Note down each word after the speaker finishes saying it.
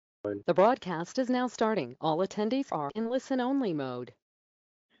The broadcast is now starting. All attendees are in listen-only mode.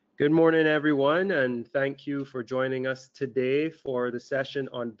 Good morning, everyone, and thank you for joining us today for the session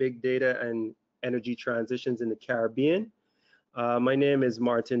on big data and energy transitions in the Caribbean. My name is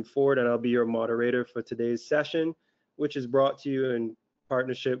Martyn Forde, and I'll be your moderator for today's session, which is brought to you in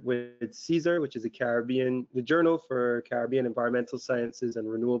partnership with CESaRE, which is the Journal for Caribbean Environmental Sciences and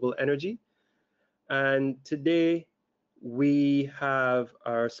Renewable Energy. And today we have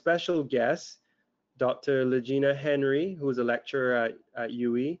our special guest, Dr. Legena Henry, who is a lecturer at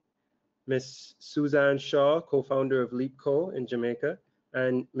UE, Ms. Suzanne Shaw, co-founder of LeapCo in Jamaica,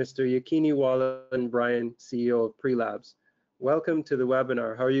 and Mr. Yekini Wallen-Bryan, CEO of PreeLabs. Welcome to the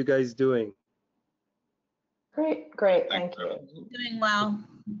webinar. How are you guys doing? Great, thank you. Doing well.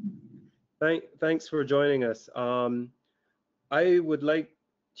 Thanks for joining us. I would like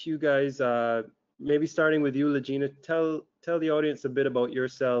you guys, maybe starting with you, Legena, tell the audience a bit about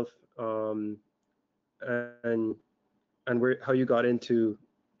yourself and how you got into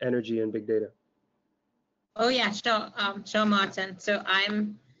energy and big data. Oh yeah, sure, Martin. So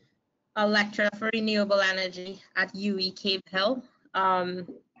I'm a lecturer for renewable energy at UE Cave Hill.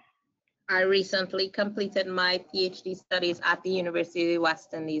 I recently completed my PhD studies at the University of the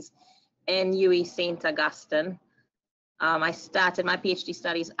West Indies in UE St. Augustine. I started my PhD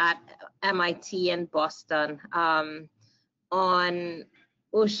studies at MIT in Boston on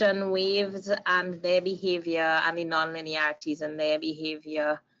ocean waves and their behavior and the nonlinearities in their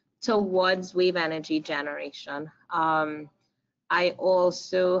behavior towards wave energy generation. I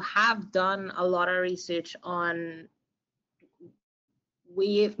also have done a lot of research on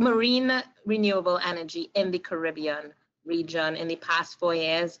marine renewable energy in the Caribbean region in the past 4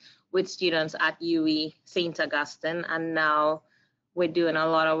 years with students at UE St. Augustine, and now we're doing a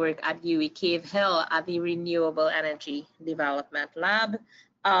lot of work at UE Cave Hill at the Renewable Energy Development Lab.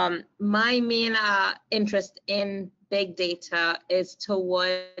 My main interest in big data is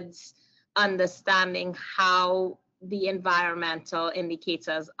towards understanding how the environmental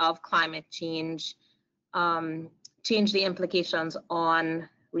indicators of climate change change the implications on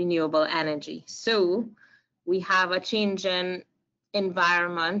renewable energy. So we have a change in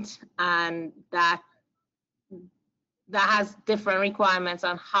environment, and that has different requirements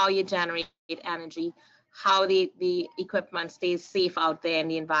on how you generate energy, how the equipment stays safe out there in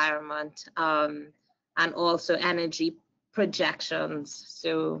the environment, and also energy projections.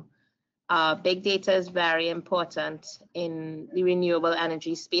 So big data is very important in the renewable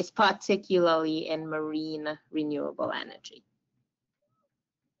energy space, particularly in marine renewable energy.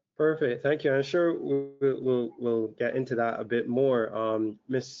 Perfect, thank you. I'm sure we'll get into that a bit more.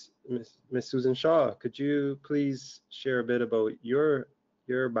 Miss Susan Shaw, could you please share a bit about your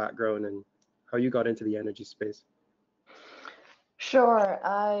background and how you got into the energy space? Sure.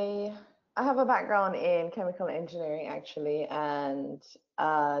 I have a background in chemical engineering actually, and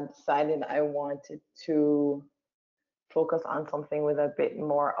decided I wanted to focus on something with a bit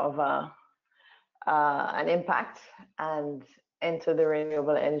more of an impact, and enter the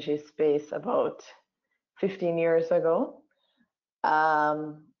renewable energy space about 15 years ago.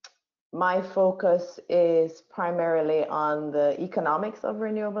 My focus is primarily on the economics of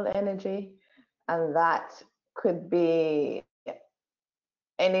renewable energy, and that could be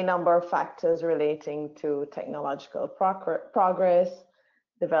any number of factors relating to technological progress,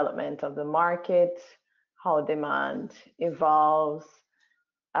 development of the market, how demand evolves,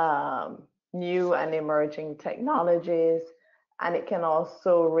 new and emerging technologies, and it can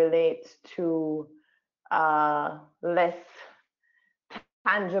also relate to less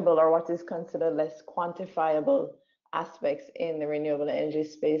tangible, or what is considered less quantifiable, aspects in the renewable energy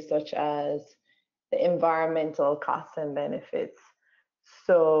space, such as the environmental costs and benefits.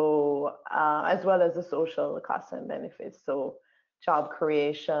 So as well as the social costs and benefits. So job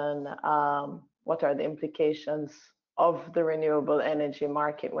creation, what are the implications of the renewable energy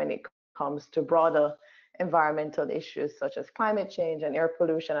market when it comes to broader environmental issues such as climate change and air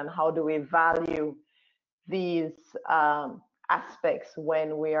pollution, and how do we value these aspects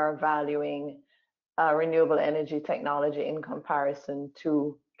when we are valuing renewable energy technology in comparison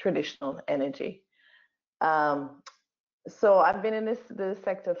to traditional energy. So I've been in this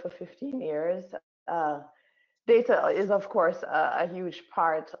sector for 15 years. Data is, of course, a huge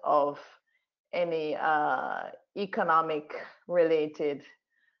part of any economic related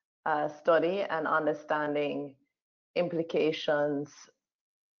study, and understanding implications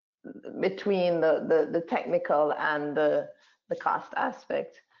between the technical and the cost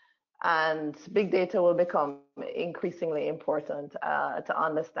aspect. And big data will become increasingly important to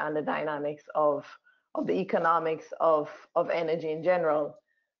understand the dynamics of the economics of energy in general,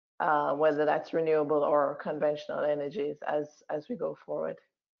 whether that's renewable or conventional energies as we go forward.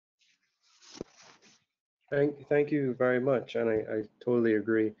 Thank you very much, and I totally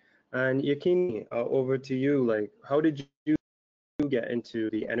agree. And Yekini, over to you. Like, how did you get into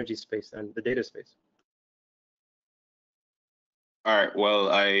the energy space and the data space? All right.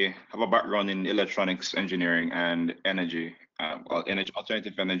 Well, I have a background in electronics engineering and energy, well,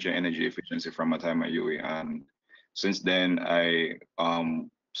 alternative energy, and energy efficiency from my time at UWI. And since then, I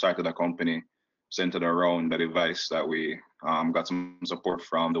started a company centered around the device that we got some support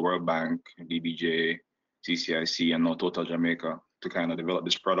from the World Bank, BBJ, CCIC, and now Total Jamaica to kind of develop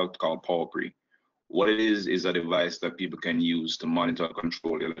this product called PowerPree. What it is a device that people can use to monitor and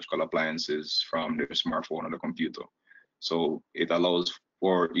control electrical appliances from their smartphone or the computer. So it allows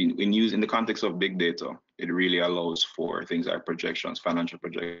for, in the context of big data, it really allows for things like projections, financial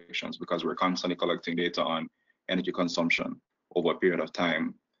projections, because we're constantly collecting data on energy consumption over a period of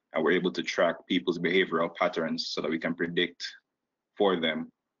time. And we're able to track people's behavioral patterns so that we can predict for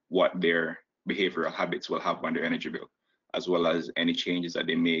them what their behavioral habits will have on their energy bill, as well as any changes that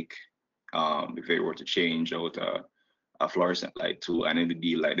they make. If they were to change out a fluorescent light to an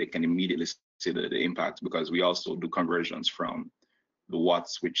LED light, they can immediately see the impact, because we also do conversions from the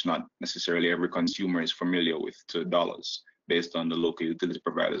watts, which not necessarily every consumer is familiar with, to dollars based on the local utility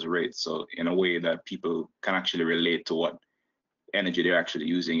provider's rates. So in a way that people can actually relate to what energy they're actually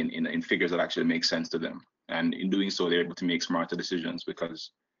using in figures that actually make sense to them. And in doing so, they're able to make smarter decisions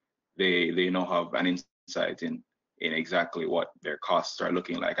because they now have an insight in exactly what their costs are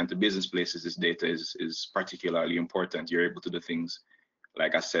looking like. And to business places, this data is particularly important. You're able to do things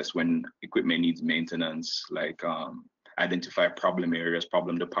like assess when equipment needs maintenance, like identify problem areas,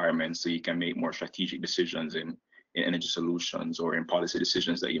 problem departments, so you can make more strategic decisions in energy solutions or in policy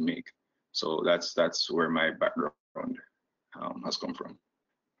decisions that you make. So that's where my background has come from.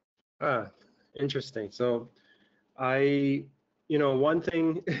 Ah, interesting. So one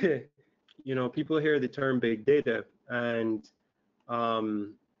thing, people hear the term big data, and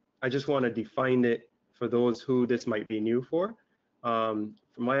I just want to define it for those who this might be new for. From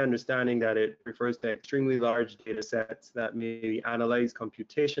my understanding, that it refers to extremely large data sets that may be analyzed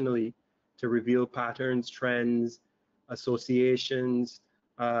computationally to reveal patterns, trends, associations,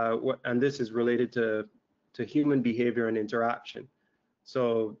 and this is related to human behavior and interaction.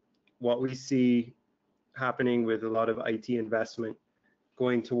 So what we see happening with a lot of IT investment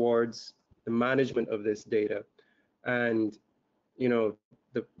going towards the management of this data. And the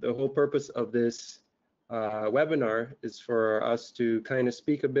whole purpose of this webinar is for us to kind of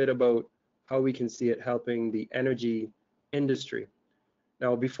speak a bit about how we can see it helping the energy industry.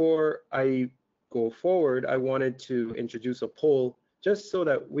 Now, before I go forward, I wanted to introduce a poll just so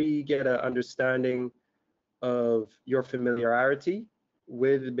that we get an understanding of your familiarity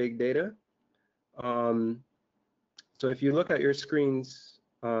with big data. So if you look at your screens,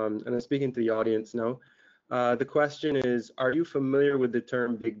 and I'm speaking to the audience now, the question is, are you familiar with the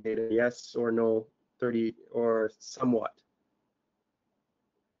term big data? Yes or no, 30 or somewhat?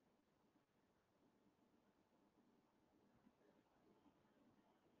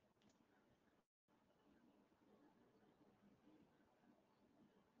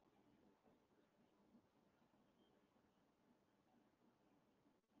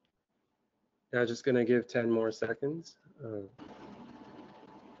 Yeah, just gonna give 10 more seconds.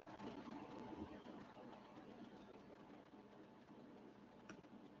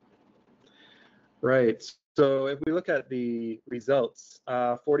 Right, so if we look at the results,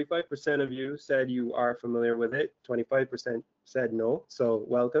 45% of you said you are familiar with it, 25% said no, so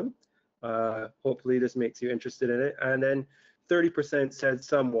welcome. Hopefully this makes you interested in it. And then 30% said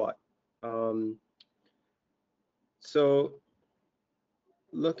somewhat. So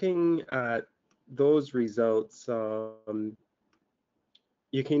looking at those results, Yekini,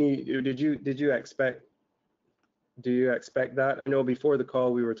 do you expect that? I know before the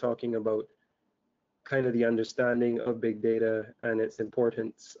call we were talking about kind of the understanding of big data and its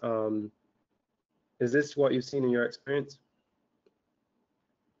importance. Is this what you've seen in your experience?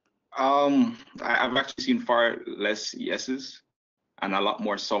 I've actually seen far less yeses and a lot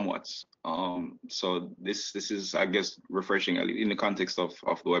more somewhats. So this is, I guess, refreshing in the context of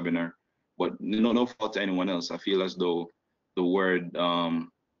the webinar. But no fault to anyone else. I feel as though the word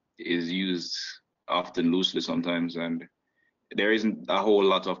is used often loosely sometimes, and there isn't a whole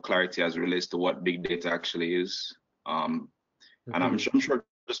lot of clarity as it relates to what big data actually is. And I'm sure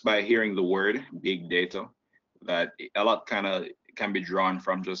just by hearing the word big data, that a lot kind of can be drawn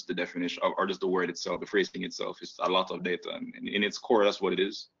from just the definition of, or just the word itself, the phrasing itself. It's a lot of data, and in its core, that's what it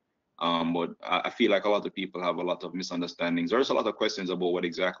is. But I feel like a lot of people have a lot of misunderstandings. There's a lot of questions about what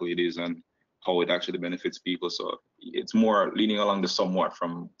exactly it is and how it actually benefits people. So it's more leaning along the somewhat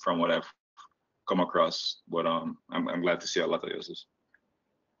from what I've come across. But I'm glad to see a lot of uses.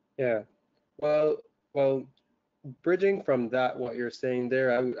 Yeah. Well, bridging from that, what you're saying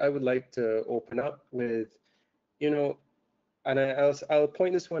there, I would like to open up with, you know, and I'll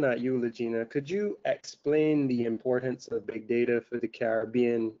point this one at you, Legena. Could you explain the importance of big data for the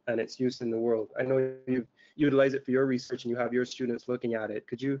Caribbean and its use in the world? I know you utilize it for your research and you have your students looking at it.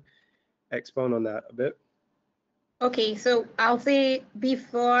 Could you expound on that a bit? Okay, so I'll say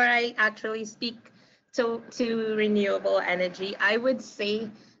before I actually speak to renewable energy, I would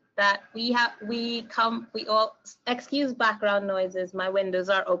say that we all, excuse background noises, my windows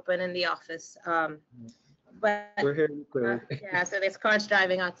are open in the office. But We're here clearly. yeah, so there's cars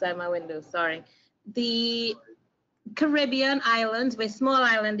driving outside my window, sorry. The Caribbean islands, we're small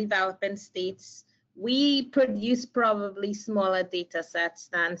island developing states, we produce probably smaller data sets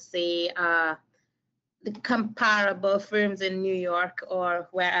than say the comparable firms in New York or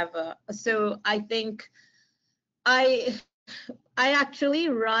wherever. So I think I actually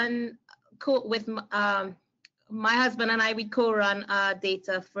run with my husband and I, we co-run a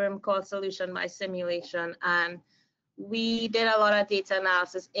data firm called Solution by Simulation, and we did a lot of data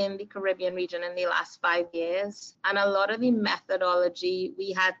analysis in the Caribbean region in the last 5 years. And a lot of the methodology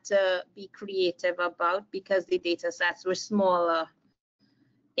we had to be creative about because the data sets were smaller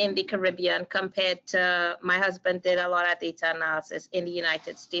in the Caribbean compared to, my husband did a lot of data analysis in the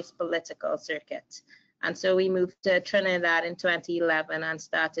United States political circuit. And so we moved to Trinidad in 2011 and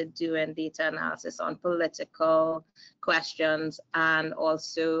started doing data analysis on political questions and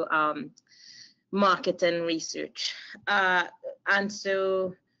also marketing research. And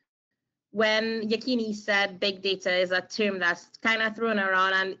so when Yekini said big data is a term that's kind of thrown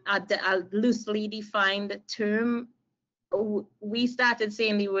around and a loosely defined term, we started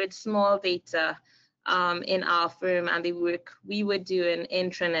saying the word small data in our firm and the work we were doing in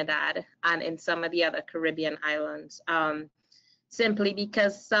Trinidad and in some of the other Caribbean islands, simply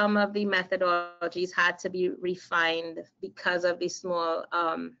because some of the methodologies had to be refined because of the small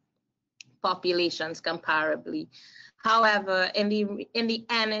populations comparably. However, in the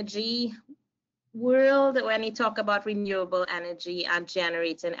energy world, when you talk about renewable energy and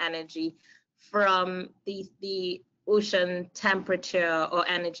generating energy from the ocean temperature or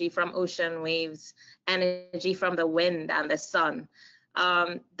energy from ocean waves, energy from the wind and the sun,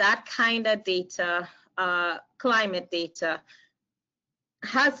 that kind of data, climate data,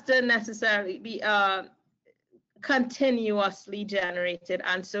 has to necessarily be continuously generated.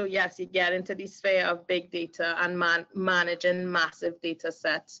 And so yes, you get into the sphere of big data and managing massive data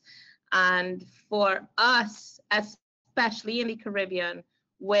sets. And for us, especially in the Caribbean,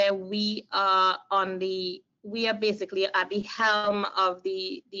 where we are basically at the helm of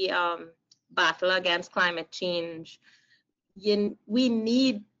the battle against climate change, we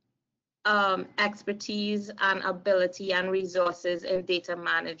need expertise and ability and resources in data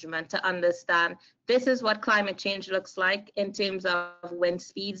management to understand this is what climate change looks like in terms of wind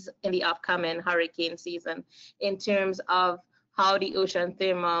speeds in the upcoming hurricane season, in terms of how the ocean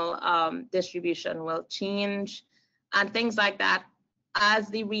thermal distribution will change, and things like that as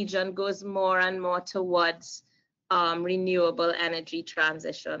the region goes more and more towards renewable energy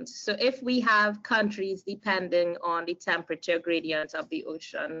transitions. So if we have countries depending on the temperature gradient of the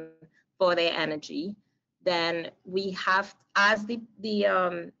ocean for their energy, then we have, as the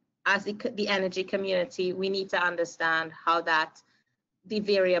energy community, we need to understand how that the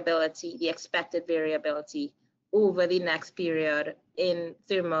variability, the expected variability over the next period in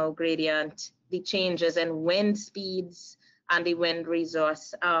thermal gradient, the changes in wind speeds and the wind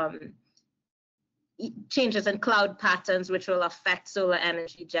resource, changes in cloud patterns, which will affect solar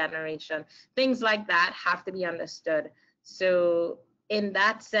energy generation. Things like that have to be understood. So in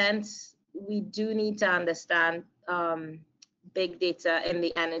that sense, we do need to understand big data in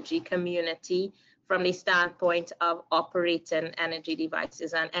the energy community from the standpoint of operating energy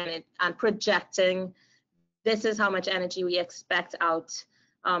devices and projecting this is how much energy we expect out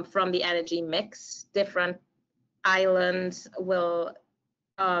from the energy mix. Different islands will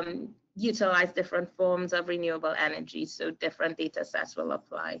utilize different forms of renewable energy, so different data sets will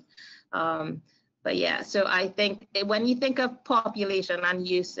apply. But yeah, so I think when you think of population and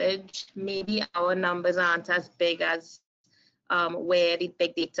usage, maybe our numbers aren't as big as where the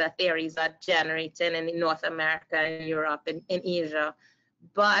big data theories are generating in North America and Europe and in Asia.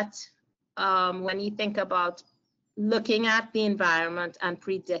 But when you think about looking at the environment and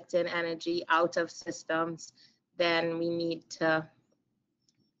predicting energy out of systems, then we need to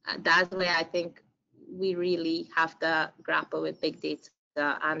that's where I think we really have to grapple with big data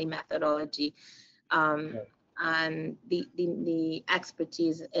and the methodology and the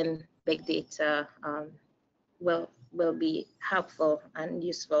expertise in big data will be helpful and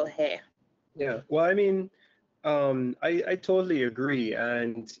useful here. Yeah, well, I mean, I totally agree.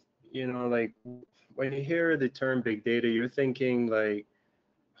 And, you know, like when you hear the term big data, you're thinking like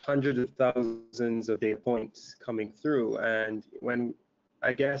hundreds of thousands of data points coming through. And when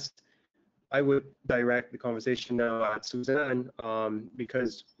I guess I would direct the conversation now at Suzanne,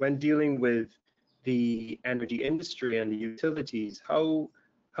 because when dealing with the energy industry and the utilities, how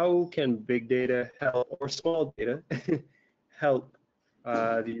can big data help, or small data help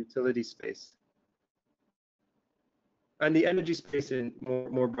the utility space and the energy space in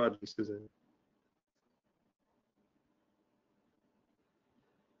more broadly, Susan?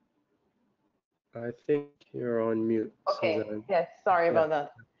 I think you're on mute, Okay, Suzanne. yes, sorry about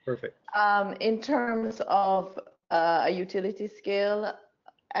that. Perfect. In terms of a utility scale,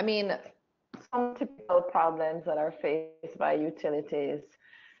 I mean, some typical problems that are faced by utilities,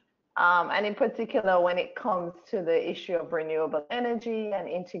 and in particular when it comes to the issue of renewable energy and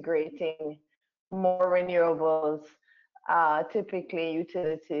integrating more renewables, typically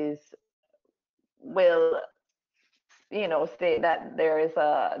utilities will, you know, state that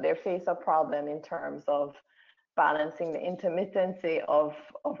they face a problem in terms of balancing the intermittency of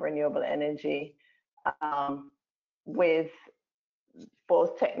renewable energy with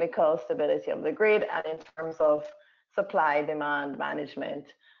both technical stability of the grid and in terms of supply demand management,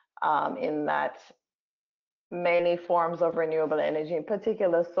 in that many forms of renewable energy, in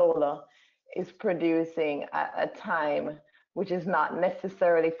particular solar, is producing at a time which is not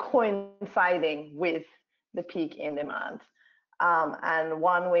necessarily coinciding with the peak in demand. And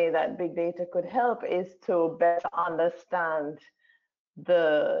one way that big data could help is to better understand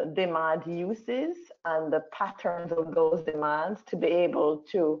the demand uses and the patterns of those demands, to be able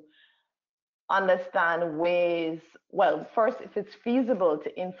to understand ways, well, first, if it's feasible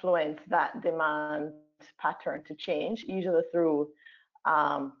to influence that demand pattern to change, usually through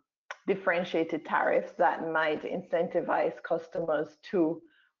differentiated tariffs that might incentivize customers to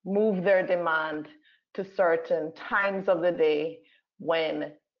move their demand to certain times of the day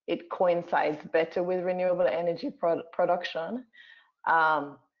when it coincides better with renewable energy production.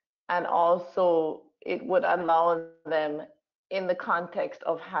 And also, it would allow them, in the context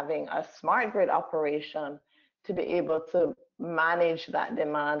of having a smart grid operation, to be able to manage that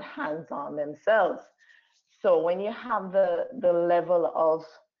demand hands-on themselves. So when you have the level of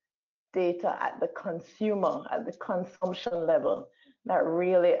data at the consumer, at the consumption level, that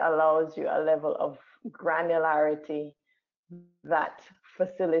really allows you a level of granularity that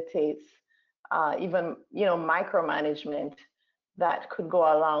facilitates even, you know, micromanagement, that could go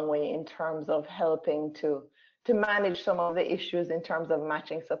a long way in terms of helping to manage some of the issues in terms of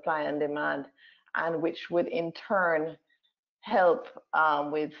matching supply and demand, and which would in turn help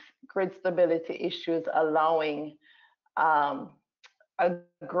with grid stability issues, allowing a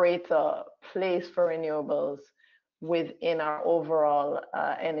greater place for renewables within our overall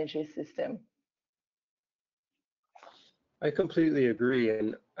energy system. I completely agree.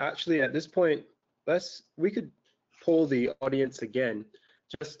 And actually, at this point, we could poll the audience again,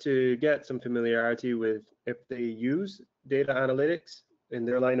 just to get some familiarity with if they use data analytics in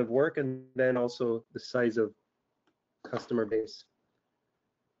their line of work, and then also the size of customer base.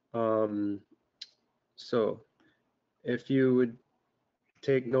 So if you would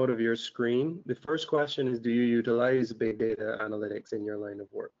take note of your screen, the first question is, do you utilize big data analytics in your line of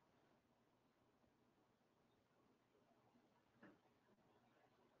work?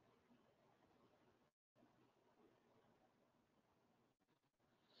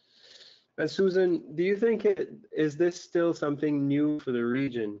 And Susan, do you think is this still something new for the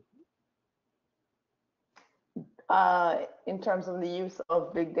region? In terms of the use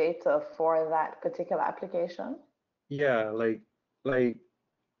of big data for that particular application? Yeah,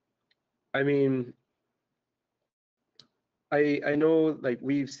 I mean, I know, like,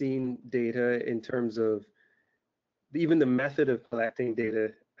 we've seen data in terms of even the method of collecting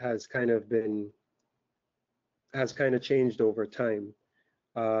data has kind of changed over time.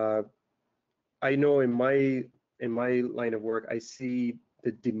 I know in my line of work, I see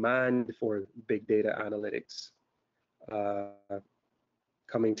the demand for big data analytics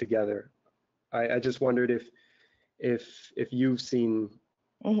coming together. I just wondered if you've seen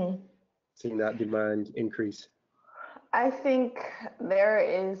that demand increase. I think there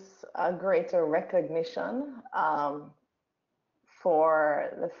is a greater recognition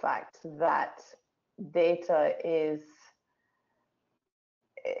for the fact that data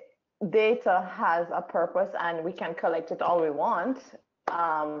data has a purpose and we can collect it all we want,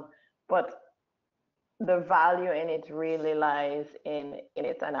 but the value in it really lies in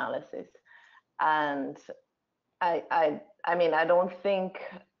its analysis. And I mean, I don't think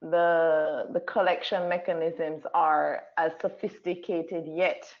the collection mechanisms are as sophisticated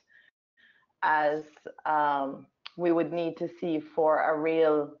yet as we would need to see for a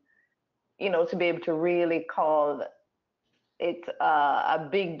real, to be able to really call it a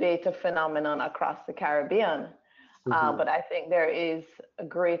big data phenomenon across the Caribbean. But I think there is a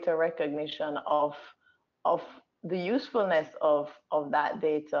greater recognition of the usefulness of that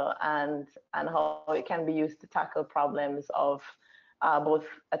data and how it can be used to tackle problems of both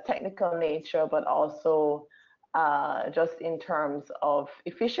a technical nature, but also just in terms of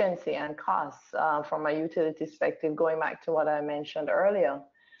efficiency and costs from a utility perspective, going back to what I mentioned earlier.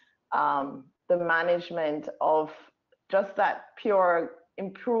 The management of just that pure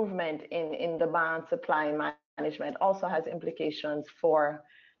improvement in demand supply management also has implications for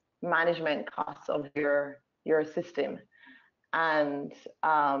management costs of your system. And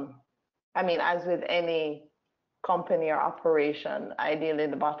I mean, as with any company or operation, ideally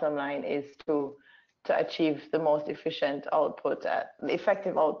the bottom line is to achieve the most efficient output, the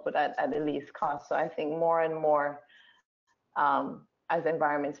effective output at the least cost. So I think more and more, as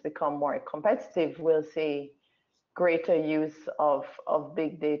environments become more competitive, we'll see greater use of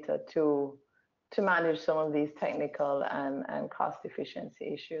big data to manage some of these technical and cost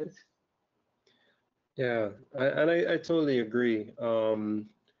efficiency issues. Yeah, I totally agree. The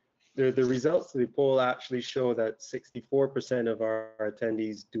results of the poll actually show that 64% of our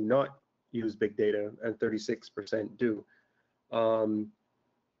attendees do not use big data and 36% do.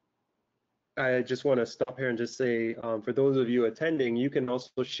 I just want to stop here and just say, for those of you attending, you can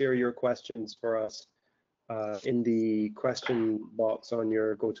also share your questions for us in the question box on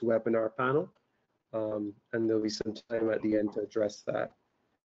your GoToWebinar panel, and there'll be some time at the end to address that.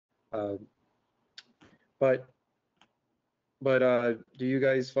 But do you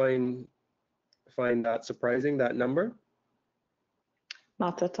guys find that surprising, that number?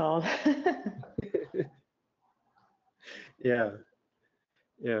 Not at all. Yeah.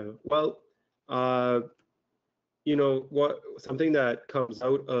 Well, something that comes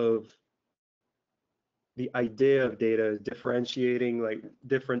out of the idea of data is differentiating like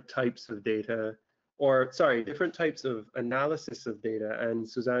different types of data, different types of analysis of data. And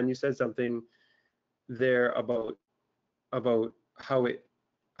Suzanne, you said something there about how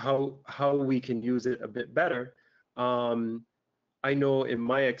we can use it a bit better. I know in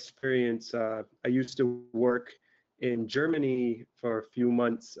my experience, I used to work in Germany for a few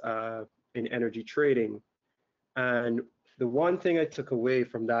months in energy trading. And the one thing I took away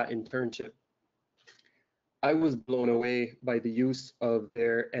from that internship, I was blown away by the use of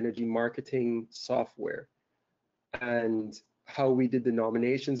their energy marketing software and how we did the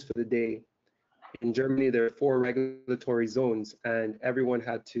nominations for the day. In Germany, there are 4 regulatory zones, and everyone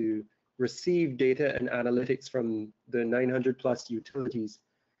had to receive data and analytics from the 900 plus utilities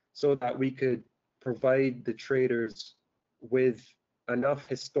so that we could provide the traders with enough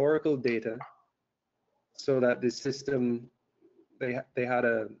historical data so that the system, they had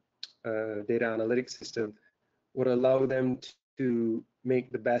a data analytics system, would allow them to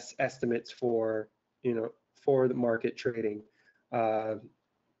make the best estimates for the market trading.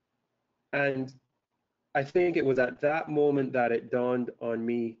 And I think it was at that moment that it dawned on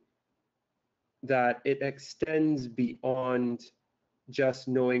me that it extends beyond just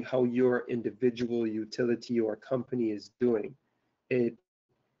knowing how your individual utility or company is doing. It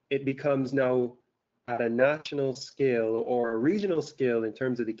becomes now at a national scale or a regional scale in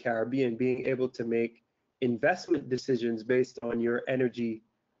terms of the Caribbean, being able to make investment decisions based on your energy,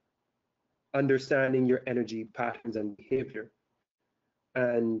 understanding your energy patterns and behavior.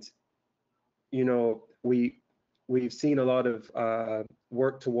 And we've seen a lot of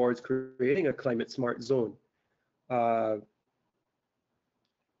work towards creating a climate smart zone. And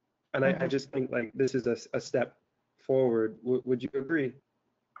I just think like this is a step forward. Would you agree?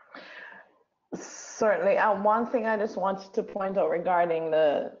 Certainly. One thing I just wanted to point out regarding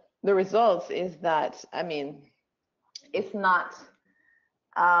the results is that, I mean, it's not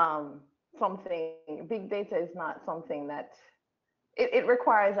something, big data is not something that, it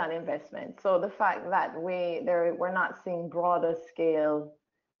requires an investment. So the fact that we're not seeing broader scale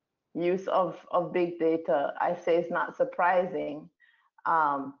use of big data, I say is not surprising.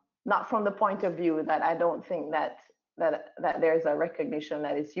 Not from the point of view that I don't think that there's a recognition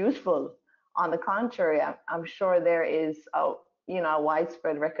that it's useful. On the contrary, I'm sure there is a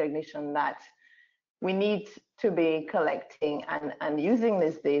widespread recognition that we need to be collecting and using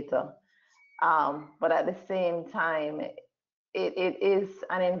this data. But at the same time, it is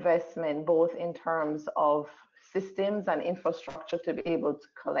an investment both in terms of systems and infrastructure to be able to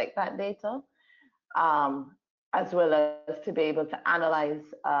collect that data, as well as to be able to analyze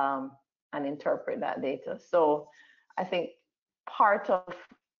and interpret that data. So I think part of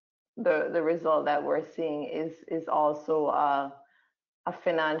the result that we're seeing is also a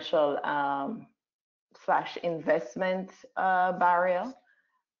financial slash investment barrier.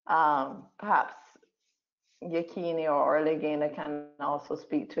 Perhaps Yekini or Legena can also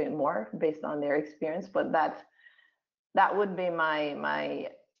speak to it more based on their experience, but that would be my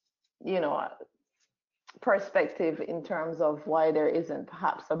perspective in terms of why there isn't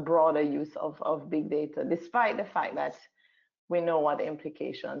perhaps a broader use of big data, despite the fact that we know what the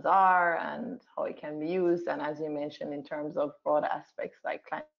implications are and how it can be used. And as you mentioned, in terms of broader aspects like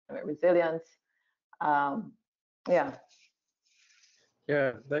climate resilience. Yeah.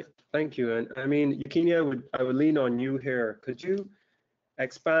 Yeah, thank you. And I mean, Yekini, I would lean on you here. Could you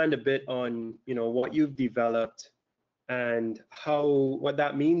expand a bit on, what you've developed and what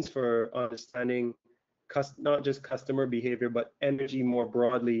that means for understanding not just customer behavior, but energy more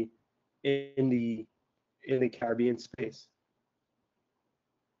broadly in the Caribbean space?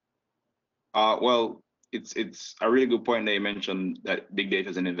 Well, it's a really good point that you mentioned that big data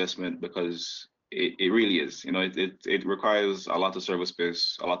is an investment, because it really is. It requires a lot of server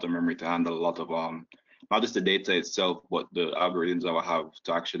space, a lot of memory to handle a lot of not just the data itself, but the algorithms that we have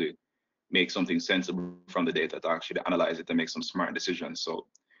to actually make something sensible from the data, to actually analyze it and make some smart decisions. So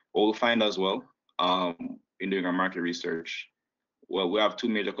what we'll find as well in doing our market research, well, we have two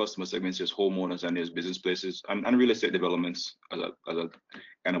major customer segments: there's homeowners and there's business places, and real estate developments as a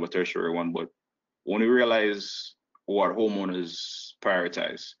kind of a tertiary one. But when we realize what homeowners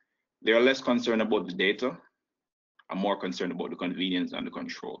prioritize, they are less concerned about the data and more concerned about the convenience and the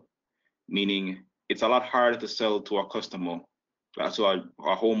control. Meaning, it's a lot harder to sell to a customer, to a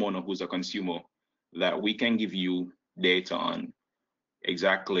homeowner who's a consumer, that we can give you data on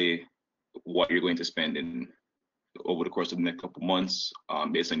exactly what you're going to spend over the course of the next couple of months,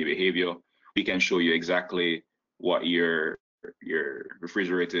 based on your behavior. We can show you exactly what your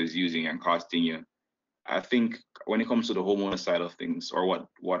refrigerator is using and costing you. I think when it comes to the homeowner side of things, or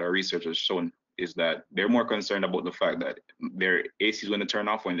what our research has shown, is that they're more concerned about the fact that their AC is going to turn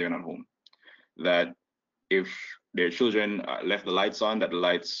off when they're not home. That if their children left the lights on, that the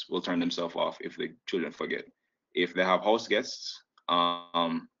lights will turn themselves off if the children forget. If they have house guests,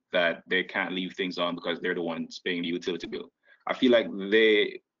 that they can't leave things on because they're the ones paying the utility bill. I feel like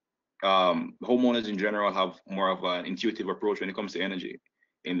homeowners in general have more of an intuitive approach when it comes to energy,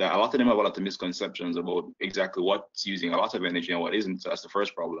 in that a lot of them have a lot of misconceptions about exactly what's using a lot of energy and what isn't. So that's the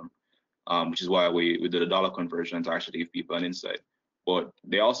first problem, which is why we did a dollar conversion to actually give people an insight. But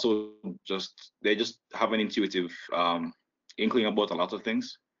they also just have an intuitive inkling about a lot of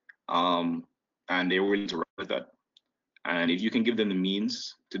things, and they're willing to run with that. And if you can give them the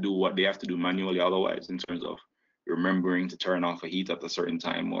means to do what they have to do manually otherwise, in terms of remembering to turn off a heat at a certain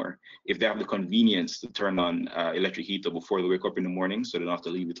time, or if they have the convenience to turn on electric heater before they wake up in the morning, so they don't have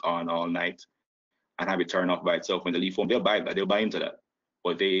to leave it on all night and have it turn off by itself when they leave home, they'll buy that. They'll buy into that.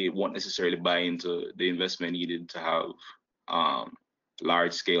 But they won't necessarily buy into the investment needed to have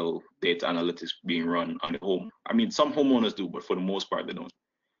large-scale data analytics being run on the home. I mean, some homeowners do, but for the most part, they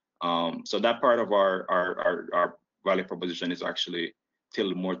don't. So that part of our value proposition is actually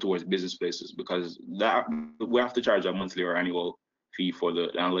tilted more towards business places, because that we have to charge a monthly or annual fee for the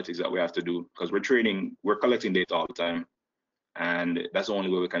analytics that we have to do, because we're collecting data all the time, and that's the only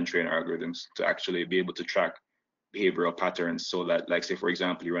way we can train our algorithms to actually be able to track behavioral patterns. So that, like, say for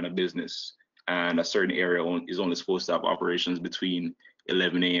example, you run a business and a certain area is only supposed to have operations between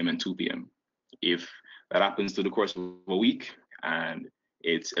 11 a.m. and 2 p.m. If that happens through the course of a week and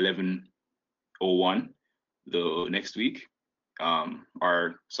it's 11:01 the next week,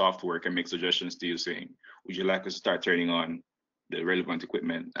 our software can make suggestions to you saying, would you like us to start turning on the relevant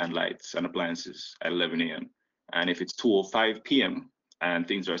equipment and lights and appliances at 11 a.m. And if it's 2:05 p.m. and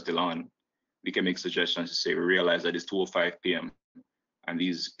things are still on, we can make suggestions to say, we realize that it's 2:05 p.m. and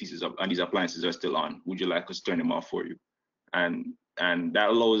these appliances are still on. Would you like us to turn them off for you? And that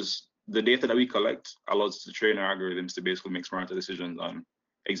allows the data that we collect allows us to train our algorithms to basically make smarter decisions on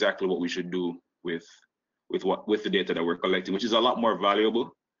exactly what we should do with the data that we're collecting, which is a lot more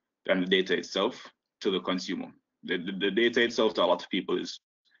valuable than the data itself to the consumer. The data itself to a lot of people is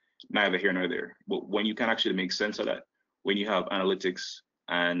neither here nor there. But when you can actually make sense of that, when you have analytics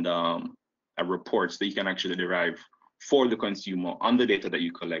and reports that you can actually derive for the consumer on the data that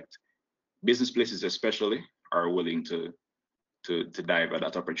you collect, business places especially are willing to dive at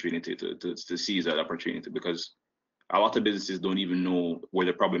that opportunity, to seize that opportunity, because a lot of businesses don't even know where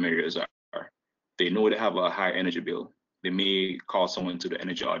the problem areas are. They know they have a high energy bill. They may call someone to the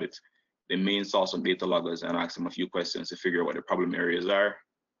energy audit. They may install some data loggers and ask them a few questions to figure out what the problem areas are.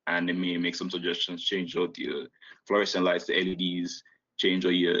 And they may make some suggestions, change out your fluorescent lights to LEDs, change out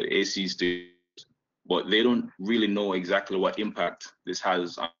your ACs to, but they don't really know exactly what impact this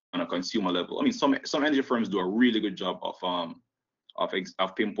has on a consumer level. I mean, some energy firms do a really good job of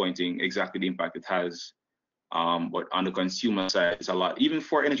pinpointing exactly the impact it has. But on the consumer side, it's a lot. Even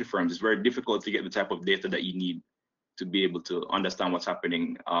for energy firms, it's very difficult to get the type of data that you need to be able to understand what's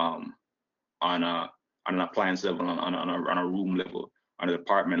happening on an appliance level, on a room level, on a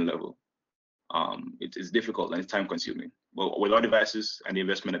department level. It's difficult and it's time consuming. But with our devices and the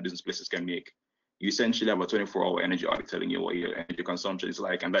investment that business places can make, you essentially have a 24-hour energy audit telling you what your energy consumption is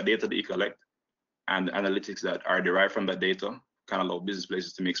like, and that data that you collect and the analytics that are derived from that data can allow business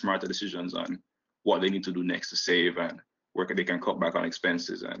places to make smarter decisions on what they need to do next to save and where they can cut back on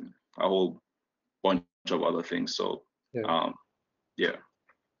expenses and a whole bunch of other things. So, yeah.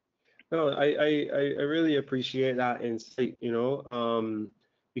 No, I really appreciate that insight,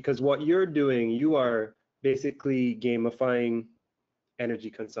 because what you're doing, you are basically gamifying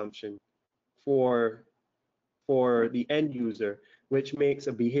energy consumption for the end user, which makes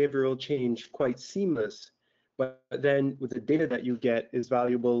a behavioral change quite seamless. But then with the data that you get is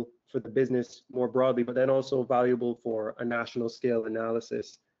valuable for the business more broadly, but then also valuable for a national scale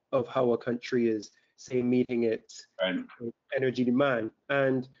analysis of how a country is, say, meeting its energy demand.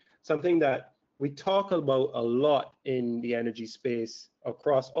 And something that we talk about a lot in the energy space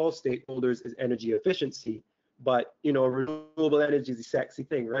across all stakeholders is energy efficiency. But renewable energy is a sexy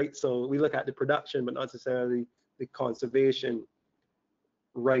thing, right? So we look at the production, but not necessarily the conservation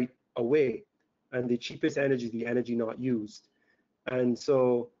right away. And the cheapest energy is the energy not used. And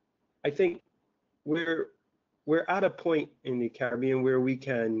so I think we're at a point in the Caribbean where we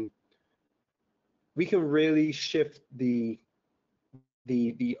can really shift the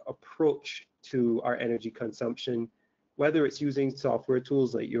approach to our energy consumption, whether it's using software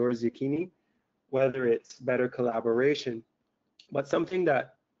tools like yours, Yekini, whether it's better collaboration. But something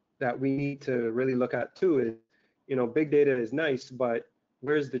that we need to really look at too is, big data is nice, but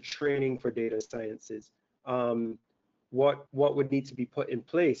where's the training for data sciences? What would need to be put in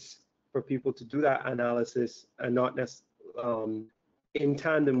place for people to do that analysis and not necessarily in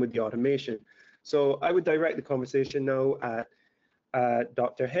tandem with the automation? So I would direct the conversation now at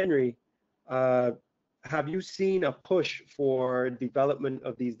Dr. Henry. Have you seen a push for development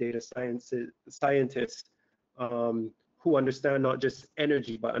of these data scientists who understand not just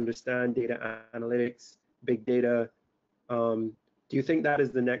energy, but understand data analytics, big data? Do you think that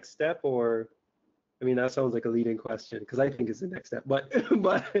is the next step, or, I mean, that sounds like a leading question because I think it's the next step, but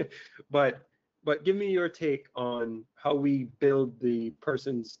give me your take on how we build the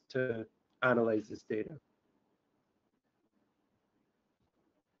persons to analyze this data.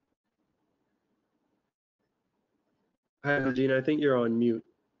 Hi, Legena, I think you're on mute.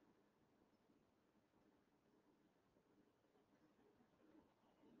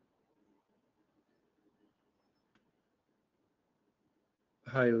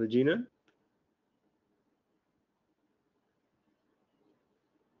 Hi, Legena.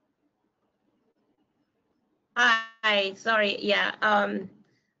 Hi, sorry, yeah.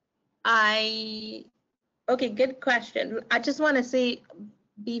 Okay, good question. I just want to say,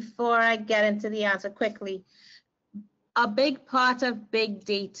 before I get into the answer quickly, a big part of big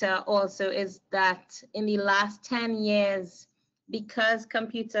data also is that in the last 10 years, because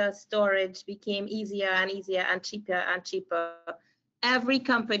computer storage became easier and easier and cheaper, every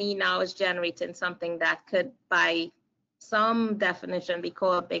company now is generating something that could, by some definition, be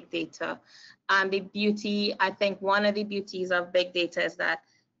called big data. And the beauty, I think one of the beauties of big data is that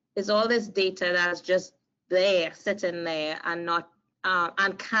it's all this data that's just there, sitting there, and not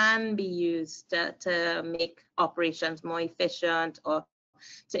and can be used to make operations more efficient or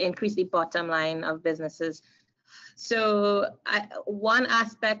to increase the bottom line of businesses. So one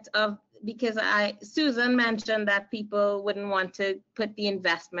aspect of, because Susan mentioned that people wouldn't want to put the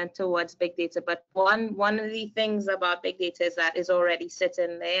investment towards big data, but one of the things about big data is that it's already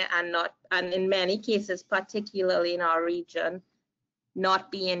sitting there and in many cases, particularly in our region,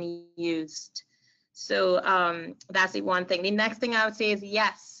 not being used. So that's the one thing. The next thing I would say is,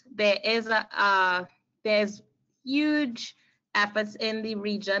 yes, there's huge efforts in the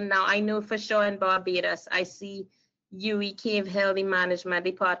region. Now, I know for sure in Barbados, I see UWI Cave Hill, the management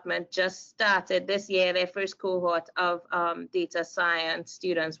department, just started this year their first cohort of data science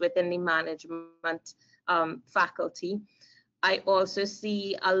students within the management faculty. I also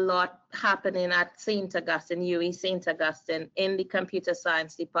see a lot happening at St. Augustine, UWI St. Augustine, in the computer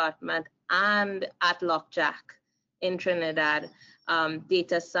science department and at Lockjack in Trinidad.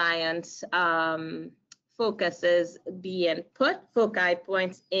 Data science focuses being put, foci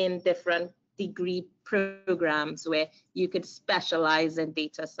points in different degree programs where you could specialize in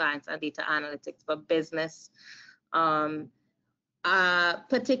data science and data analytics for business.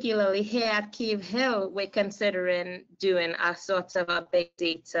 Particularly here at Cave Hill, we're considering doing a sort of a big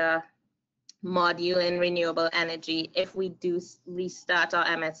data module in renewable energy if we do restart our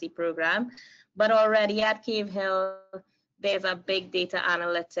MSc program. But already at Cave Hill, there's a big data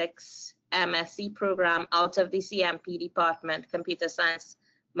analytics MSc program out of the CMP department, computer science,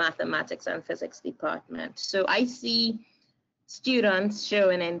 mathematics and physics department. So I see students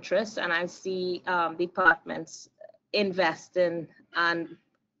showing interest, and I see departments investing and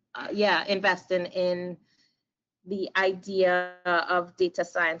investing in the idea of data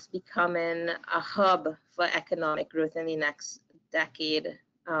science becoming a hub for economic growth in the next decade,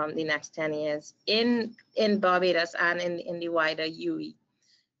 the next 10 years in Barbados and in the wider UWI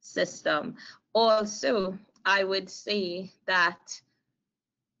system. Also, I would say that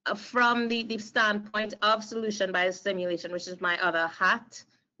from the standpoint of solution biosimulation, which is my other hat,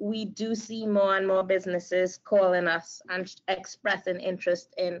 we do see more and more businesses calling us and expressing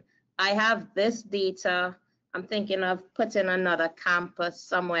interest in, I have this data, I'm thinking of putting another campus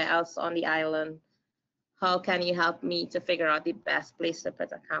somewhere else on the island. How can you help me to figure out the best place to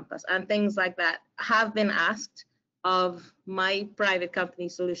put a campus? And things like that have been asked of my private company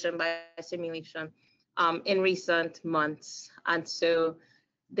Solution Biosimulation in recent months. And so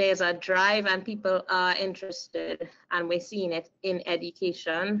there's a drive and people are interested, and we're seeing it in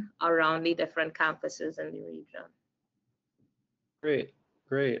education around the different campuses in the region. Great,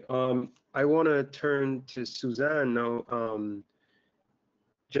 great. I want to turn to Suzanne now.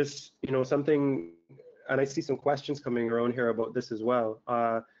 Just, something, and I see some questions coming around here about this as well.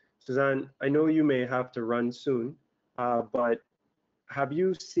 Suzanne, I know you may have to run soon, but have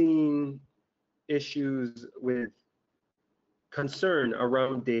you seen issues with concern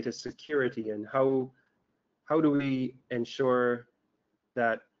around data security, and how do we ensure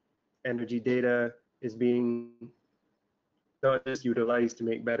that energy data is being not just utilized to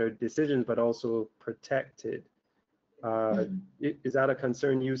make better decisions, but also protected? Is that a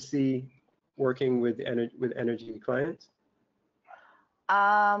concern you see working with energy clients?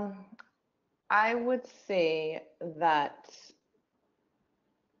 I would say that,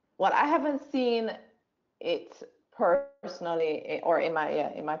 well, I haven't seen it personally or in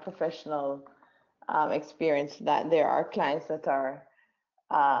my professional experience that there are clients that are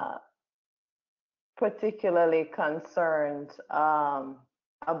particularly concerned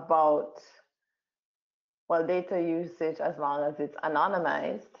about, well, data usage as long as it's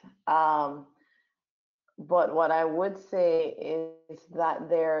anonymized. But what I would say is that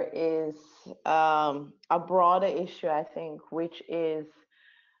there is a broader issue, I think, which is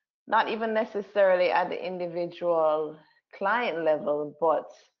not even necessarily at the individual client level,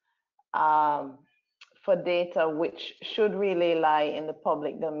 but for data which should really lie in the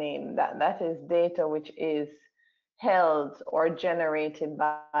public domain. That is data which is held or generated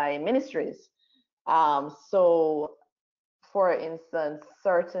by ministries. So, for instance,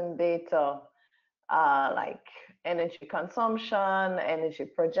 certain data like energy consumption, energy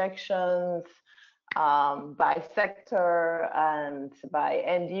projections, by sector and by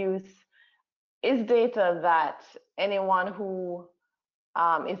end use, is data that anyone who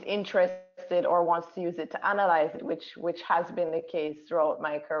is interested or wants to use it to analyze it, which has been the case throughout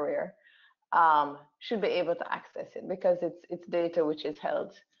my career, should be able to access it, because it's data which is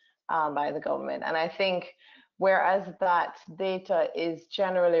held by the government. And I think whereas that data is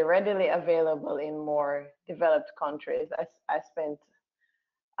generally readily available in more developed countries, I spent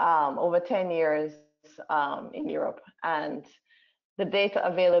over 10 years in Europe, and the data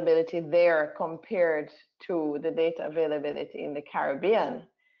availability there compared to the data availability in the Caribbean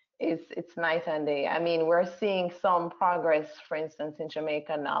it's night and day. I mean, we're seeing some progress, for instance, in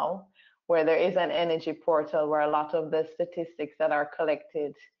Jamaica now, where there is an energy portal where a lot of the statistics that are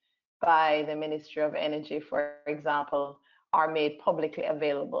collected by the Ministry of Energy, for example, are made publicly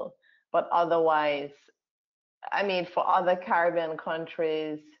available. But otherwise, I mean, for other Caribbean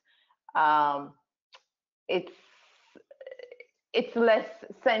countries, it's less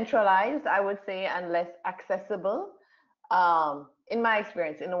centralized, I would say, and less accessible. In my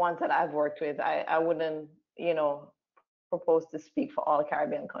experience, in the ones that I've worked with, I wouldn't, propose to speak for all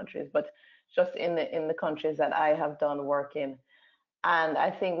Caribbean countries, but just in the countries that I have done work in. And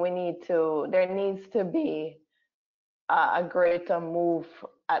I think there needs to be a greater move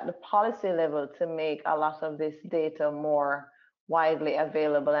at the policy level to make a lot of this data more widely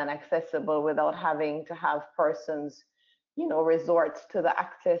available and accessible without having to have persons, resort to the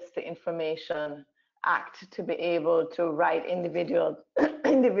Access to Information Act to be able to write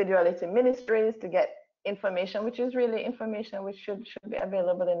individuality ministries to get information, which is really information which should be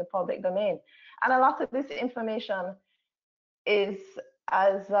available in the public domain. And a lot of this information is,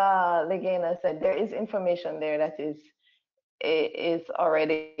 as Legena said, there is information there that is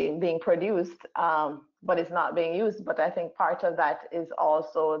already being produced, but it's not being used. But I think part of that is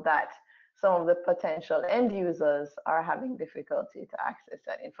also that some of the potential end users are having difficulty to access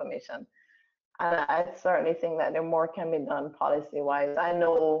that information. And I certainly think that there more can be done policy-wise. I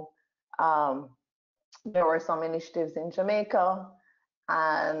know there were some initiatives in Jamaica,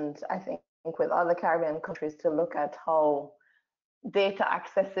 and I think with other Caribbean countries to look at how data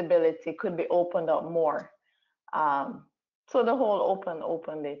accessibility could be opened up more. So the whole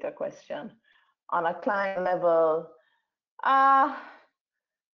open data question. On a client level, I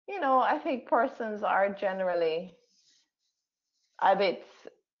think persons are generally a bit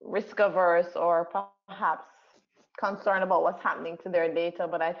risk averse or perhaps concerned about what's happening to their data.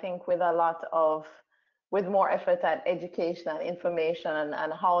 But I think with more effort at education and information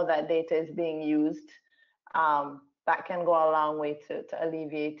and how that data is being used, that can go a long way to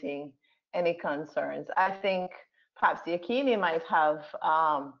alleviating any concerns. I think perhaps Yekini might have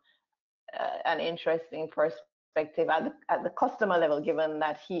an interesting perspective at the customer level, given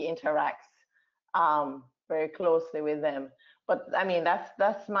that he interacts very closely with them. But I mean,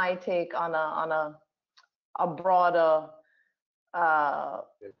 that's my take on a broader,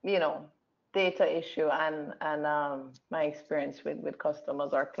 data issue and my experience with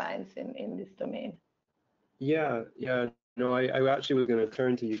customers or clients in this domain. Yeah. No, I actually was going to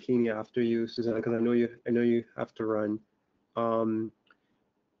turn to Yekini after you, Suzanne, because I know you have to run.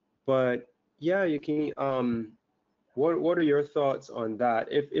 But yeah, Yekini, what are your thoughts on that?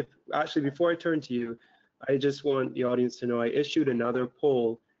 If actually, before I turn to you, I just want the audience to know I issued another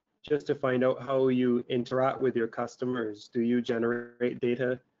poll just to find out how you interact with your customers. Do you generate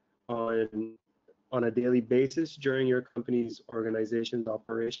data on a daily basis during your company's organization's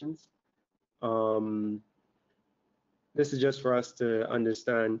operations? This is just for us to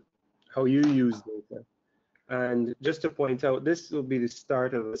understand how you use data. And just to point out, this will be the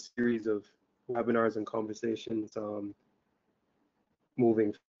start of a series of webinars and conversations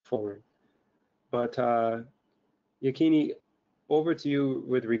moving forward. But Yekini, over to you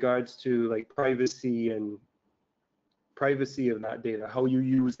with regards to like privacy of that data, how you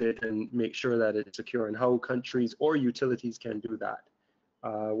use it and make sure that it's secure, and how countries or utilities can do that.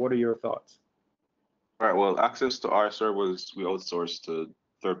 What are your thoughts? All right, well, access to our servers, we outsource to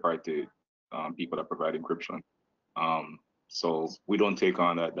third-party people that provide encryption. So we don't take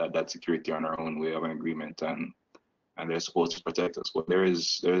on that security on our own. We have an agreement, and they're supposed to protect us. But there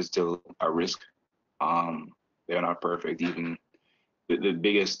is still a risk. They're not perfect. Even the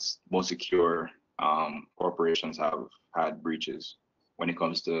biggest, most secure corporations have had breaches when it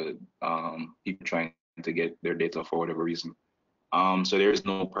comes to people trying to get their data for whatever reason. So there is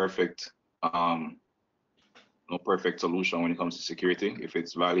no perfect solution when it comes to security. If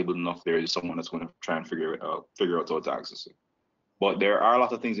it's valuable enough, there is someone that's going to try and figure out how to access it. But there are a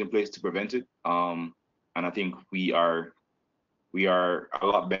lot of things in place to prevent it. And I think we are a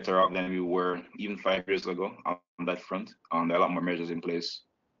lot better off than we were even 5 years ago on that front. There are a lot more measures in place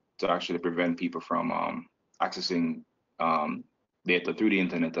to actually prevent people from accessing data through the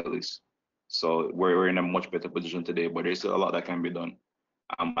internet, at least. So we're in a much better position today, but there's still a lot that can be done.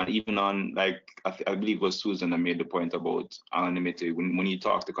 And even on, like, I believe it was Suzanne that made the point about anonymity. When you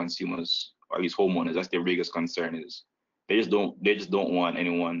talk to consumers, or at least homeowners, that's their biggest concern is they just don't want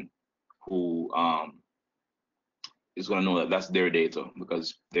anyone who is going to know that that's their data,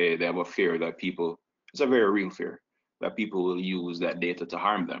 because they have a fear that it's a very real fear that people will use that data to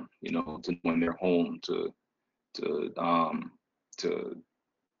harm them, to when they're home, to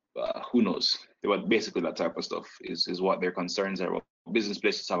who knows. But basically that type of stuff is what their concerns are. Business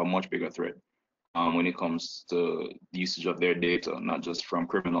places have a much bigger threat when it comes to the usage of their data, not just from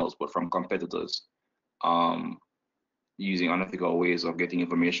criminals, but from competitors using unethical ways of getting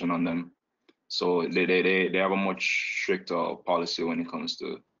information on them. So they have a much stricter policy when it comes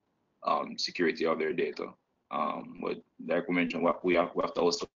to security of their data. But like we mentioned, we have to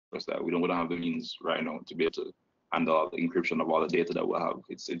also stress that we don't have the means right now to be able to handle the encryption of all the data that we have.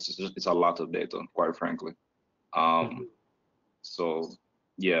 It's a lot of data, quite frankly. So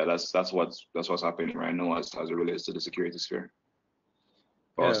yeah, that's what's happening right now as it relates to the security sphere.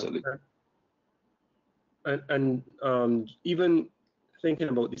 Yeah. And even thinking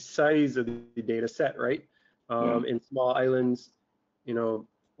about the size of the data set, right? In small islands, you know,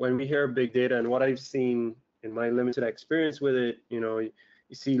 when we hear big data, and what I've seen in my limited experience with it, you know, you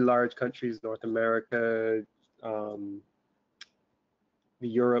see large countries, North America,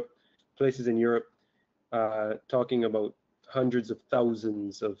 Europe, places in Europe, talking about hundreds of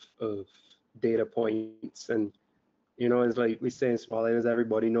thousands of data points. And you know, it's like we say in small islands,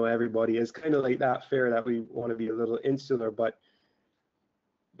 everybody know everybody. It's kind of like that fear that we want to be a little insular, but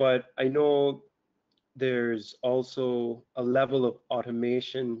I know there's also a level of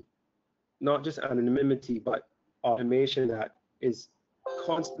automation, not just anonymity, but automation that is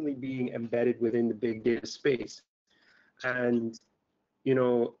constantly being embedded within the big data space. And, you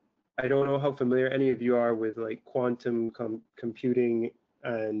know, I don't know how familiar any of you are with like quantum computing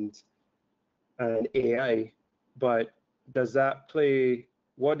and AI, but does that play,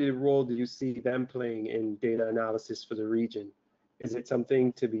 what role do you see them playing in data analysis for the region? Is it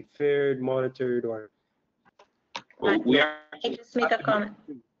something to be feared, monitored, or? Well, we are. I just make a comment.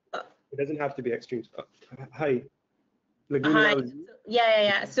 It doesn't have to be extreme. Hi, Hi. Legena.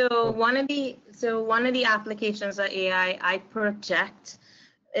 Yeah. So one of the applications of AI I project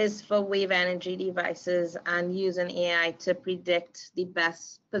is for wave energy devices and using AI to predict the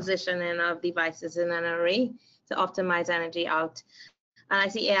best positioning of devices in an array to optimize energy out. And I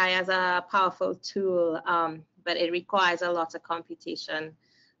see AI as a powerful tool, but it requires a lot of computation.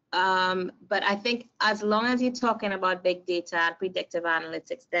 But I think as long as you're talking about big data and predictive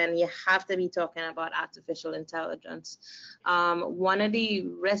analytics, then you have to be talking about artificial intelligence. One of the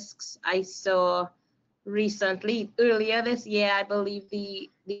risks I saw recently, earlier this year, I believe the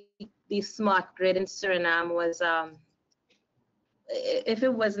smart grid in Suriname was, if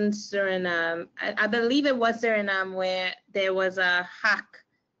it wasn't Suriname, I believe it was Suriname, where there was a hack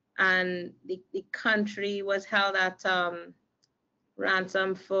and the country was held at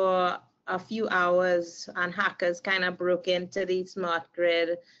ransom for a few hours, and hackers kind of broke into the smart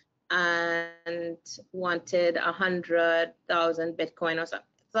grid and wanted 100,000 Bitcoin or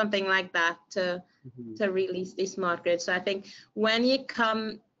something like that to release the smart grid. So I think when you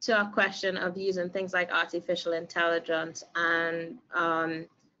come to a question of using things like artificial intelligence and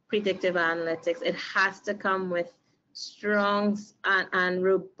predictive analytics, it has to come with strong and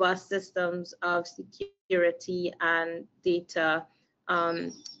robust systems of security and data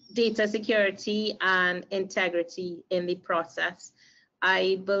security and integrity in the process.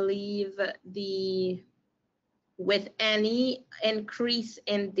 I believe with any increase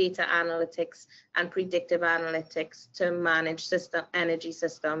in data analytics and predictive analytics to manage energy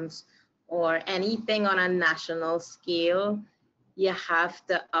systems or anything on a national scale, you have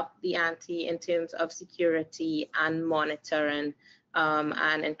to up the ante in terms of security and monitoring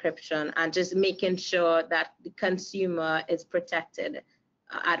and encryption, and just making sure that the consumer is protected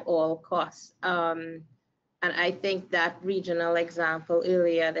at all costs. And I think that regional example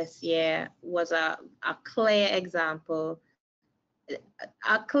earlier this year was a clear example,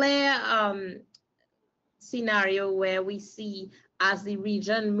 a clear scenario where we see as the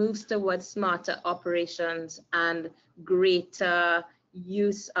region moves towards smarter operations and greater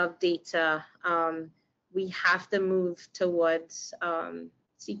use of data, we have to move towards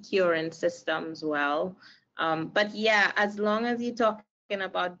securing systems well. But yeah, as long as you're talking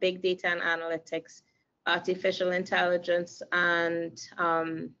about big data and analytics, artificial intelligence, and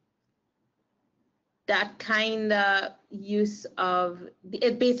that kind of use of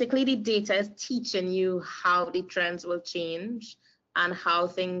it, basically the data is teaching you how the trends will change and how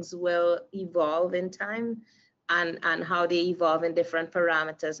things will evolve in time, and how they evolve in different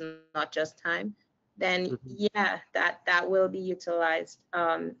parameters, not just time. Then yeah, that will be utilized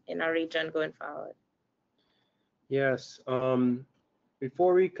in our region going forward. Yes.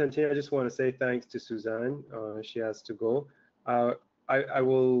 Before we continue, I just want to say thanks to Suzanne. She has to go.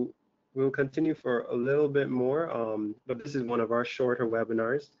 We'll continue for a little bit more, but this is one of our shorter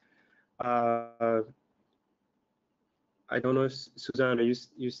webinars. I don't know if Suzanne, are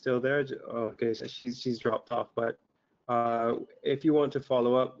you still there? Okay, so she's dropped off, but if you want to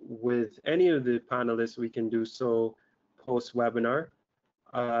follow up with any of the panelists, we can do so post-webinar.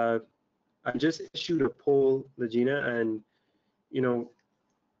 I just issued a poll, Legena, and you know,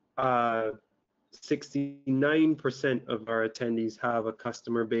 69% of our attendees have a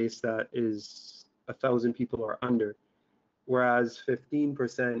customer base that is 1,000 people or under, whereas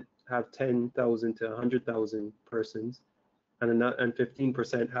 15% have 10,000 to 100,000 persons, and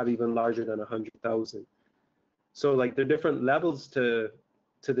 15% have even larger than 100,000. So like there are different levels to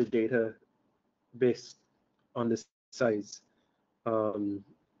the data based on the size.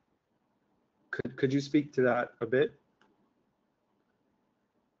 Could you speak to that a bit?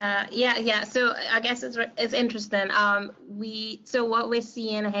 Yeah. So I guess it's interesting. So what we're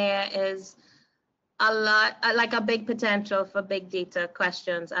seeing here is a lot, like a big potential for big data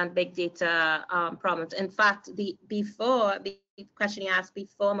questions and big data problems. In fact, the question you asked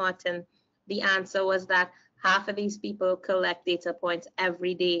before, Martyn, the answer was that half of these people collect data points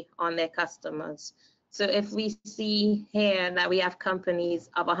every day on their customers. So if we see here that we have companies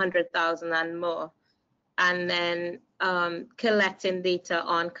of 100,000 and more, and then collecting data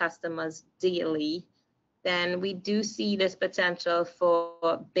on customers daily, then we do see this potential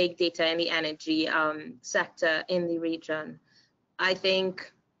for big data in the energy sector in the region. I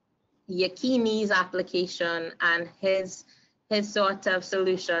think Yekini's application and his sort of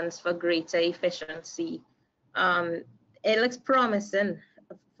solutions for greater efficiency, it looks promising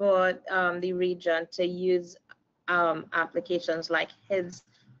for the region to use applications like his,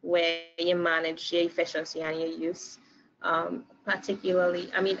 where you manage your efficiency and your use. Particularly,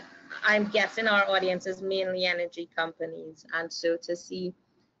 I mean, I'm guessing our audience is mainly energy companies, and so to see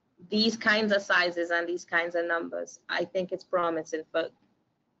these kinds of sizes and these kinds of numbers, I think it's promising for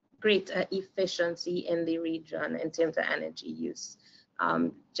greater efficiency in the region in terms of energy use.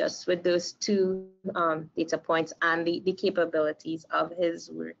 Just with those two data points and the capabilities of his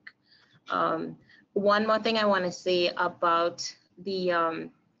work. One more thing I want to say about the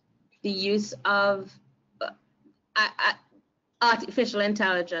use of artificial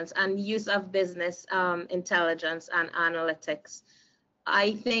intelligence and use of business intelligence and analytics.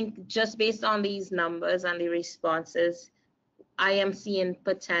 I think just based on these numbers and the responses, I am seeing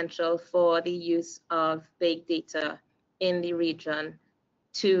potential for the use of big data in the region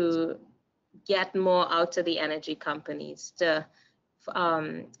to get more out to the energy companies, to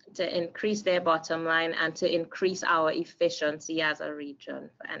increase their bottom line and to increase our efficiency as a region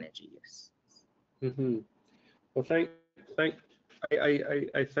for energy use. Mm-hmm. Well,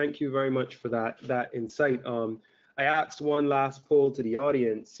 I thank you very much for that insight. I asked one last poll to the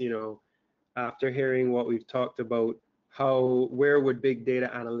audience, you know, after hearing what we've talked about, where would big data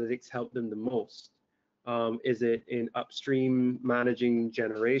analytics help them the most? Is it in upstream managing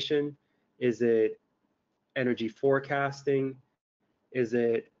generation? Is it energy forecasting? Is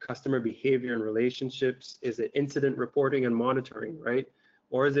it customer behavior and relationships? Is it incident reporting and monitoring, right?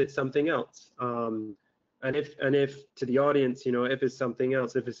 Or is it something else? And if to the audience, you know, if it's something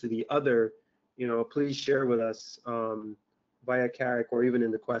else, if it's the other, you know, please share with us via Carrick or even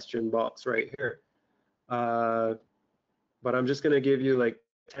in the question box right here. But I'm just going to give you like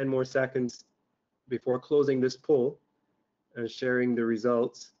 10 more seconds before closing this poll and sharing the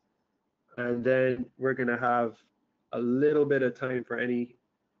results. And then we're going to have a little bit of time for any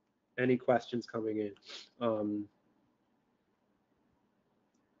questions coming in.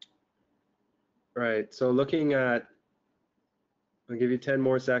 Right, so looking at, I'll give you 10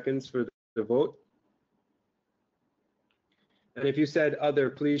 more seconds for the vote. And if you said other,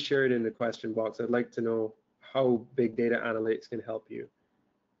 please share it in the question box. I'd like to know how big data analytics can help you.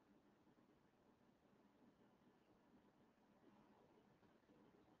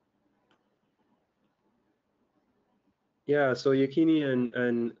 Yeah, so Yekini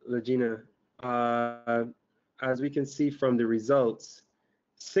and Legena, as we can see from the results,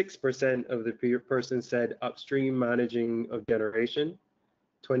 6% of the person said upstream managing of generation,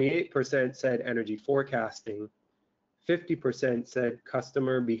 28% said energy forecasting, 50% said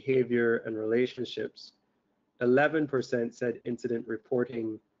customer behavior and relationships, 11% said incident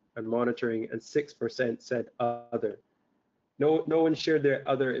reporting and monitoring, and 6% said other. No one shared their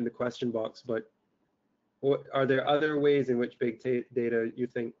other in the question box, but are there other ways in which big data you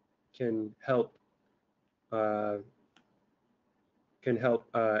think can help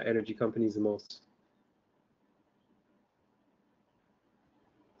energy companies the most?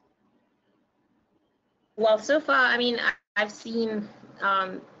 Well, so far, I mean, I've seen,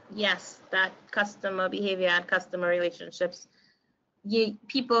 yes, that customer behavior and customer relationships,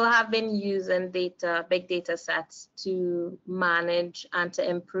 people have been using data, big data sets to manage and to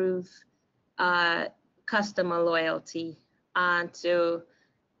improve customer loyalty. And so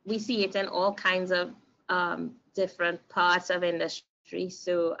we see it in all kinds of different parts of industry.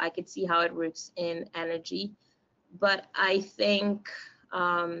 So I could see how it works in energy. But I think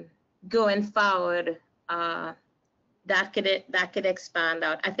going forward, that could expand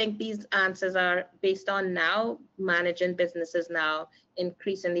out. I think these answers are based on now, managing businesses now,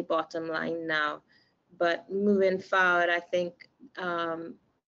 increasing the bottom line now. But moving forward, I think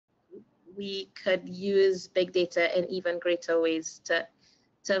we could use big data in even greater ways to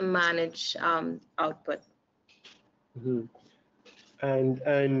manage output. Mm-hmm.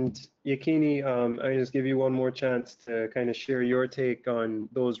 And Yekini, I just give you one more chance to kind of share your take on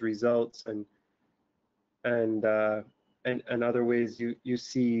those results and other ways you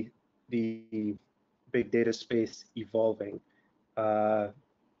see the big data space evolving. What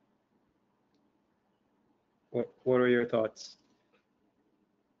are your thoughts?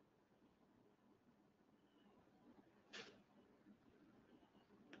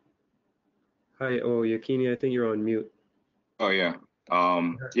 Hi, oh Yekini, I think you're on mute. Oh yeah.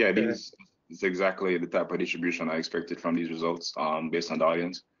 Yeah, these is exactly the type of distribution I expected from these results, based on the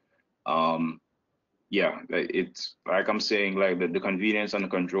audience. Yeah, it's like I'm saying, like the convenience and the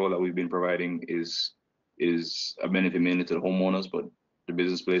control that we've been providing is a benefit mainly to the homeowners, but the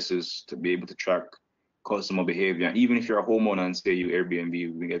business places to be able to track customer behavior. Even if you're a homeowner and say you Airbnb,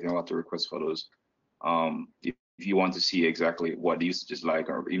 we've been getting a lot of requests for those. If you want to see exactly what the usage is like,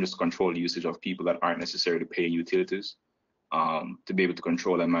 or even just control the usage of people that aren't necessarily paying utilities, to be able to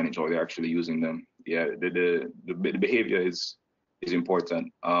control and manage how they're actually using them. Yeah, the behavior is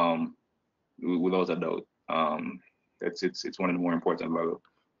important, without a doubt. It's one of the more important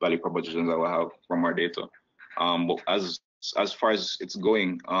value propositions that we have from our data. But as far as it's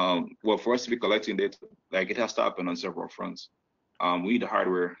going, well, for us to be collecting data, like it has to happen on several fronts. We need the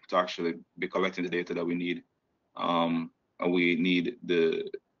hardware to actually be collecting the data that we need, and we need the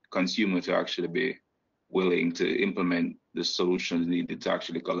consumer to actually be willing to implement the solutions needed to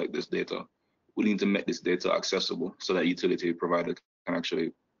actually collect this data. We need to make this data accessible so that utility provider can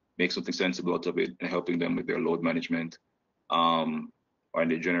actually make something sensible out of it and helping them with their load management, or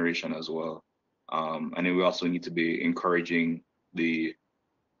their generation as well. And then we also need to be encouraging the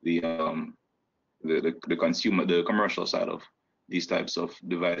consumer, the commercial side of these types of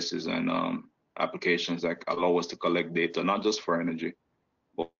devices and applications that allow us to collect data, not just for energy,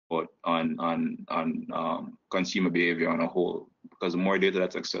 but on consumer behavior on a whole. Because the more data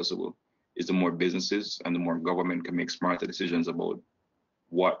that's accessible is the more businesses and the more government can make smarter decisions about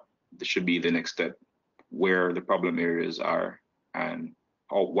what should be the next step, where the problem areas are, and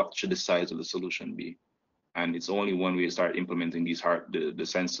what should the size of the solution be. And it's only when we start implementing these the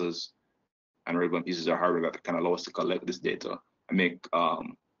sensors and relevant pieces of hardware that can allow us to collect this data and make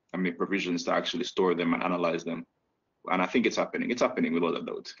provisions to actually store them and analyze them. And I think it's happening. It's happening without a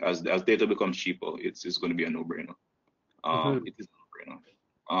doubt. As data becomes cheaper, it's going to be a no-brainer. It is a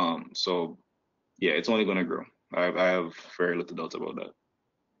no-brainer. So yeah, it's only going to grow. I have very little doubt about that.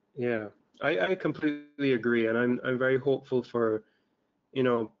 Yeah, I completely agree, and I'm very hopeful for, you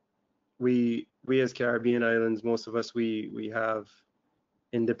know, we as Caribbean islands, most of us, we have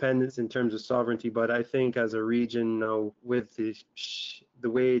independence in terms of sovereignty, but I think as a region now, with the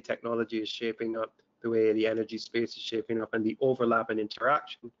way technology is shaping up, the way the energy space is shaping up, and the overlap and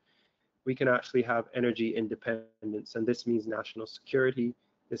interaction, we can actually have energy independence, and this means national security.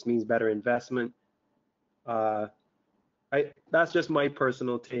 This means better investment. That's just my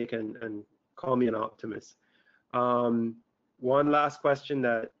personal take, and call me an optimist. One last question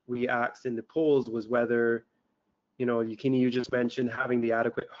that we asked in the polls was whether, you know, Yekini, you just mentioned having the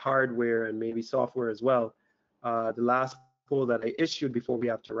adequate hardware and maybe software as well. The last poll that I issued before we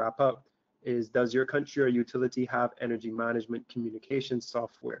have to wrap up is, does your country or utility have energy management communication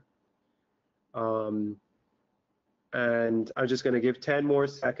software? And I'm just going to give 10 more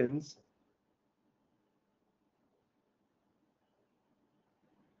seconds.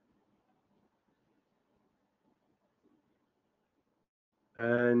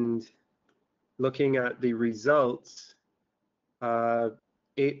 And looking at the results,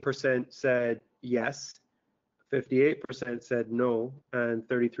 8% said yes, 58% said no, and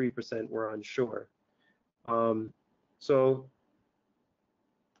 33% were unsure. So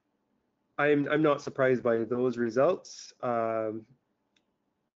I'm not surprised by those results, but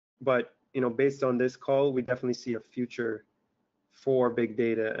you know, based on this call, we definitely see a future for big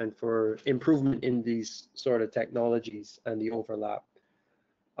data and for improvement in these sort of technologies and the overlap.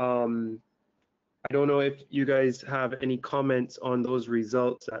 I don't know if you guys have any comments on those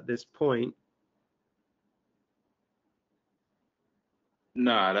results at this point.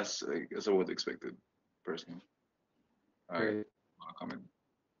 Nah, that's what expected, personally. Great. Comment.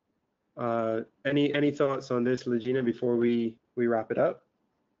 Any thoughts on this, Legena, before we wrap it up?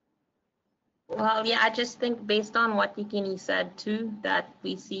 Well, yeah, I just think based on what Yekini said too, that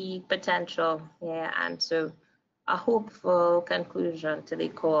we see potential, yeah, and so a hopeful conclusion to the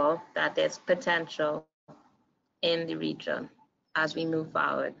call that there's potential in the region as we move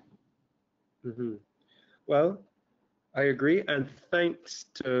forward. Mm-hmm. Well, I agree, and thanks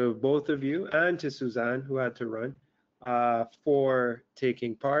to both of you and to Suzanne, who had to run, for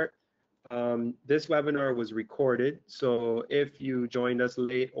taking part. This webinar was recorded, so if you joined us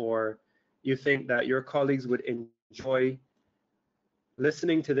late or you think that your colleagues would enjoy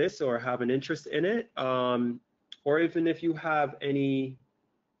listening to this or have an interest in it, or even if you have any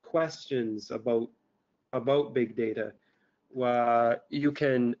questions about big data, you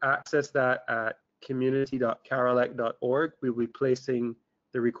can access that at community.carolec.org. We'll be placing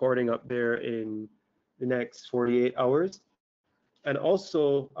the recording up there in the next 48 hours. And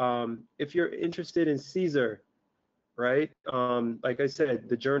also, if you're interested in CESaRE, right? Like I said,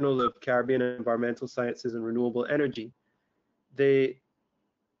 the Journal of Caribbean Environmental Sciences and Renewable Energy,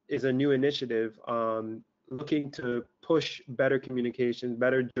 is a new initiative looking to push better communication,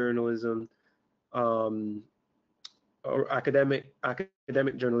 better journalism, or academic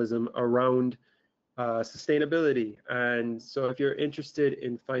journalism around sustainability. And so if you're interested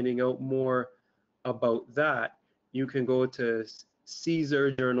in finding out more about that, you can go to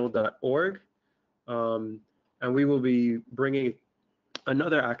CESaREjournal.org, and we will be bringing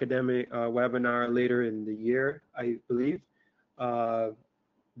another academic webinar later in the year, I believe.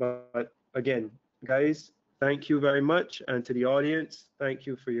 But again, guys, thank you very much. And to the audience, thank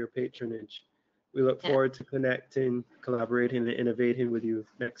you for your patronage. We look forward to connecting, collaborating, and innovating with you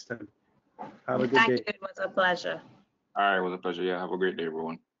next time. Have a good day. Thank you. It was a pleasure. All right, it was a pleasure. Yeah, have a great day,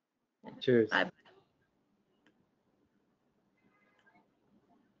 everyone. Cheers. Bye.